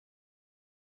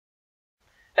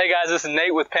Hey guys, this is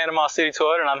Nate with Panama City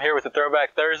Toyota and I'm here with the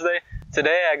Throwback Thursday.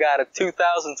 Today I got a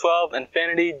 2012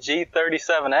 Infiniti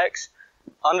G37X.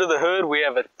 Under the hood we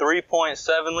have a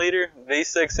 3.7 liter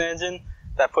V6 engine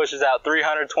that pushes out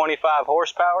 325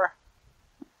 horsepower.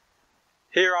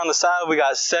 Here on the side we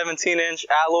got 17-inch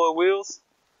alloy wheels.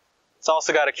 It's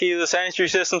also got a keyless entry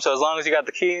system, so as long as you got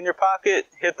the key in your pocket,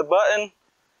 hit the button,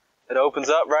 it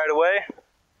opens up right away.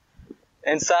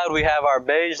 Inside we have our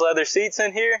beige leather seats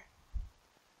in here.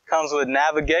 Comes with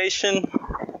navigation,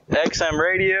 XM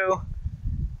radio.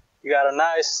 You got a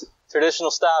nice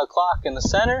traditional style clock in the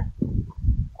center.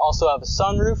 Also have a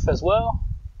sunroof as well.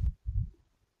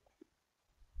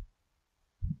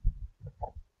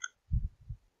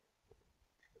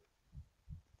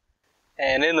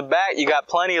 And in the back you got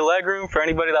plenty of legroom for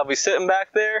anybody that'll be sitting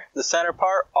back there. The center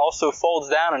part also folds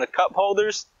down into cup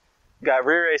holders. Got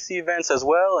rear AC vents as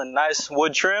well and nice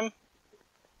wood trim.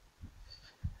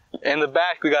 In the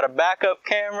back, we got a backup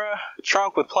camera,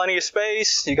 trunk with plenty of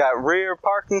space. You got rear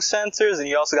parking sensors, and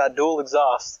you also got dual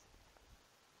exhaust.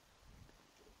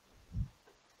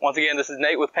 Once again, this is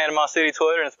Nate with Panama City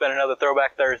Toyota, and it's been another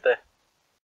Throwback Thursday.